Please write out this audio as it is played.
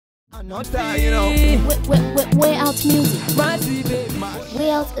WAYout Music.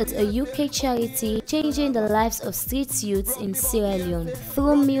 WAYout is a UK charity changing the lives of street youths in Sierra Leone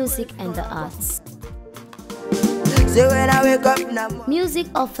through music and the arts. Music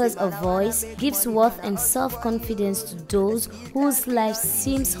offers a voice, gives worth and self-confidence to those whose lives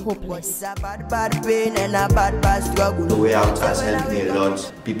seems hopeless. The WAYout has helped me a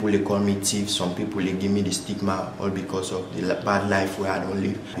lot. People they call me thief, some people they give me the stigma all because of the bad life where I don't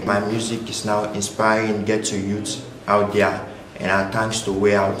live. My music is now inspiring, get to youth out there. And thanks to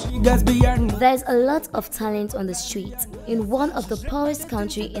WAYout. There's a lot of talent on the street in one of the poorest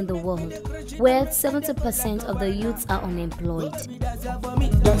countries in the world, where 70% of the youths are unemployed.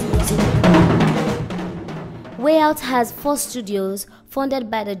 WAYout has 4 studios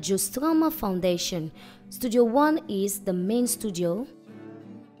funded by the Joe Strummer Foundation. Studio 1 is the main studio.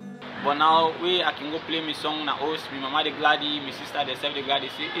 But now I can go play my song na host, my mama the gladdy, my sister the self the gladdy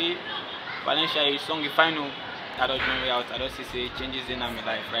say, hey, Valencia song if I know. I don't join WAYout, I don't see changes in my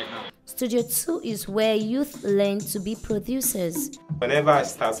life right now. Studio 2 is where youth learn to be producers. Whenever I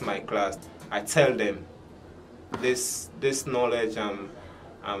start my class, I tell them this knowledge I'm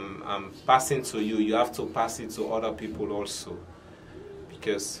passing to you, you have to pass it to other people also.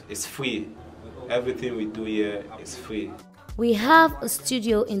 Because it's free. Everything we do here is free. We have a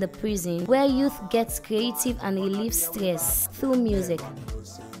studio in the prison where youth gets creative and relieves stress through music.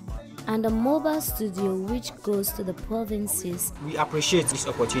 And a mobile studio which goes to the provinces. We appreciate this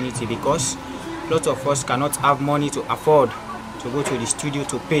opportunity because lots of us cannot have money to afford to go to the studio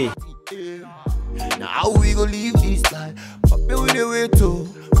to pay. Now how we gonna leave this life? We the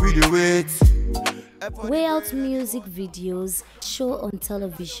wait. WAYout music videos show on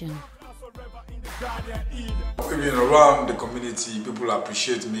television. Even around the community, people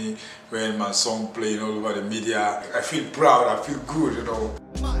appreciate me when my song playing all over the media. I feel proud, I feel good, you know.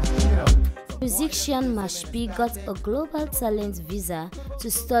 Musician Mashpi got a global talent visa to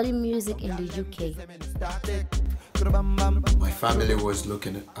study music in the UK. My family was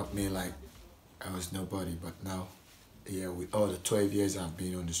looking at me like I was nobody, but now, yeah, with all the 12 years I've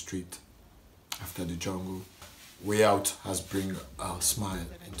been on the street after the jungle, WAYout has bring a smile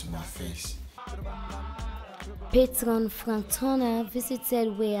into my face. Patron Frank Turner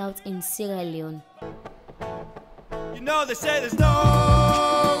visited WAYout in Sierra Leone. You know they say there's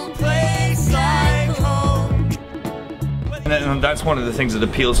no place like home. And that's one of the things that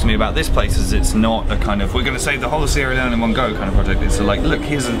appeals to me about this place is it's not a kind of, we're going to save the whole of Sierra Leone in one go kind of project. It's like, look,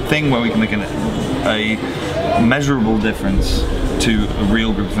 here's a thing where we can make a measurable difference to a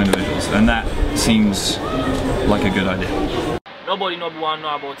real group of individuals. And that seems like a good idea. Nobody want to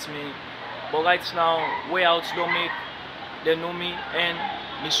know about me. But right now, WAYout don't make, they know me, and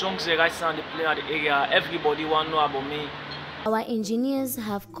the songs they right now they play at the area, everybody want to know about me. Our engineers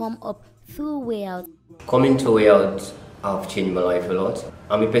have come up through WAYout. Coming to WAYout, I've changed my life a lot.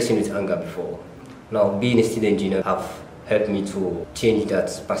 I'm a person with anger before. Now, being a student engineer have helped me to change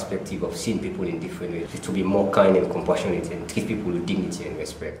that perspective of seeing people in different ways, to be more kind and compassionate and treat people with dignity and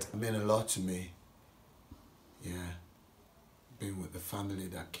respect. It meant a lot to me. Yeah. Being with the family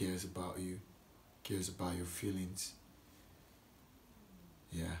that cares about you, cares about your feelings.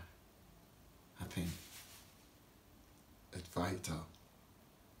 Yeah, I think it's vital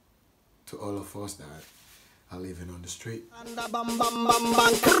to all of us that are living on the street.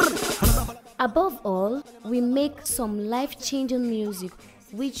 Above all, we make some life-changing music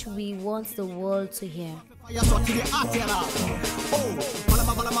which we want the world to hear.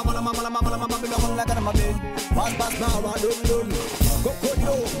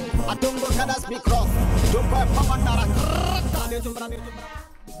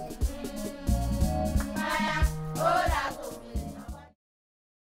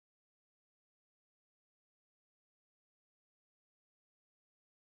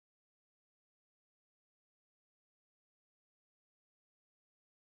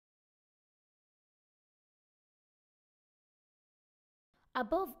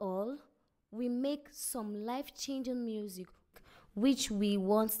 Above all, we make some life-changing music which we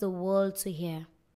want the world to hear.